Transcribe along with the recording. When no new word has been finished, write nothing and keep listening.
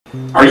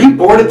Are you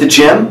bored at the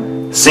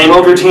gym? Same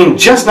old routine,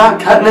 just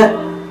not cutting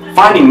it?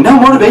 Finding no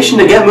motivation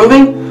to get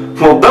moving?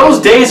 Well, those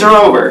days are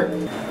over.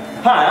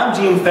 Hi, I'm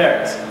Gene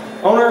Ferris,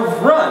 owner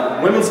of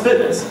Run Women's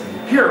Fitness.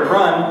 Here at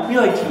Run, we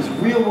like to use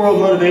real-world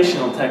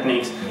motivational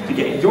techniques to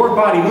get your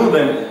body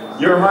moving,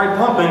 your heart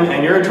pumping,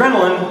 and your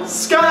adrenaline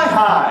sky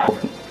high.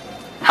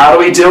 How do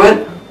we do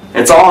it?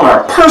 It's all in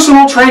our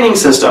personal training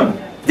system.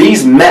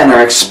 These men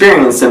are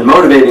experienced in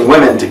motivating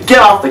women to get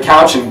off the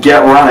couch and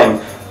get running.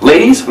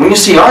 Ladies, when you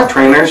see our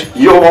trainers,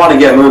 you'll want to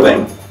get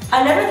moving.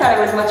 I never thought I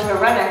was much of a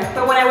runner,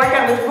 but when I work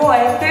out with Roy,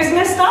 there's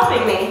no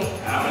stopping me.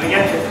 I'm gonna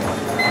get you.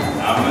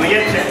 I'm gonna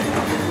get you.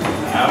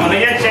 I'm gonna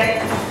get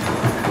you.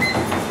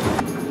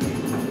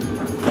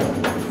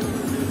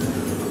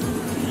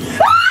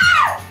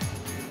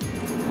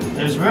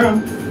 There's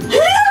room.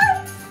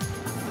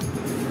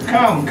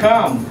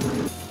 Come.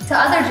 To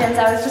other gyms,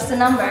 I was just a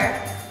number,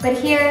 but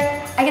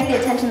here, I get the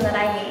attention that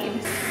I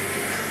need.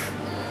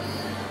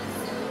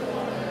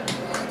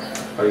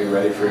 Are you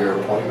ready for your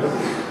appointment?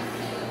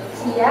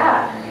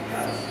 Yeah.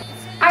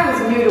 I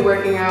was new to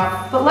working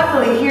out, but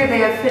luckily here they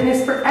have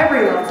fitness for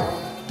every level.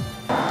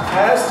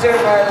 Faster,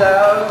 my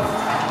love.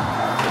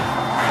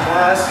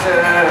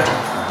 Faster.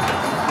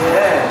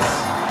 Yes.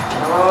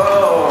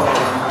 Oh.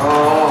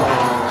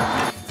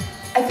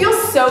 I feel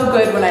so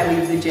good when I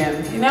leave the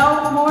gym, you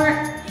know,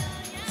 more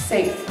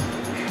safe.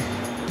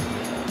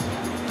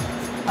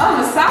 Oh,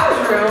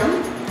 massage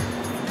room.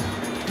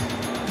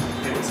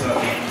 Hey, what's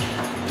up?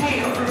 Hey.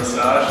 Go for a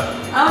massage?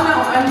 Oh no,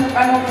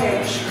 I'm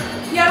okay.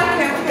 Yeah,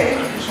 I'm okay.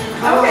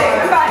 Come Okay, on.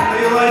 goodbye. I know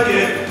you like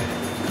it.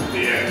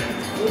 Yeah.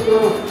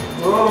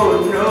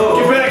 Oh, no.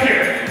 Get back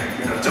here.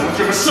 You're not done with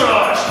your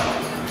massage.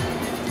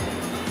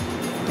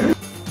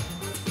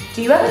 Do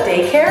you have a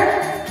daycare?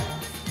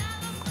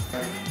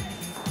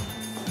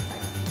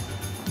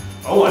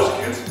 I'll watch the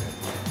kids.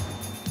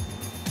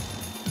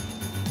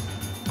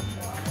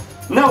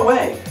 No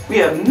way! We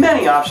have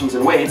many options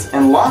in weights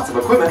and lots of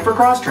equipment for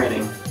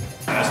cross-training.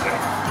 Faster.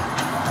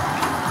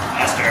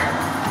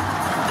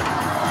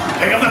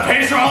 Pick up the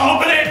pace or I'll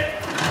open it!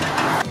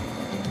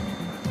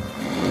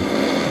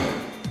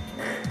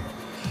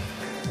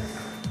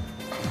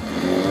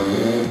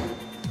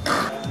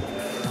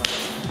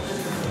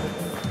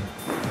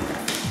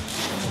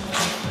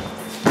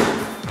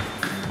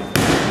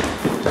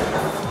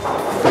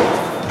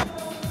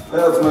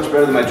 Well, it's much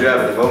better than my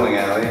job at the bowling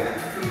alley.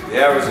 The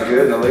hours are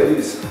good and the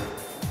ladies,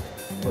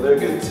 well, they're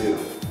good too.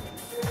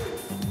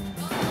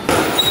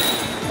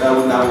 That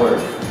would not work.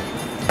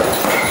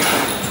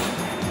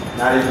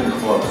 Not even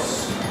close.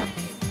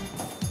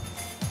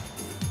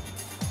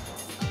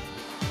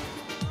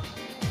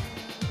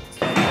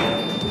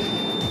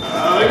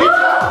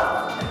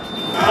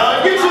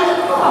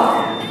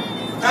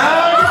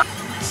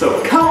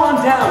 So come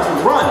on down to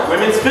Run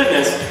Women's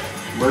Fitness.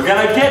 We're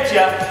gonna get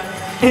ya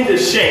into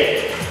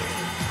shape.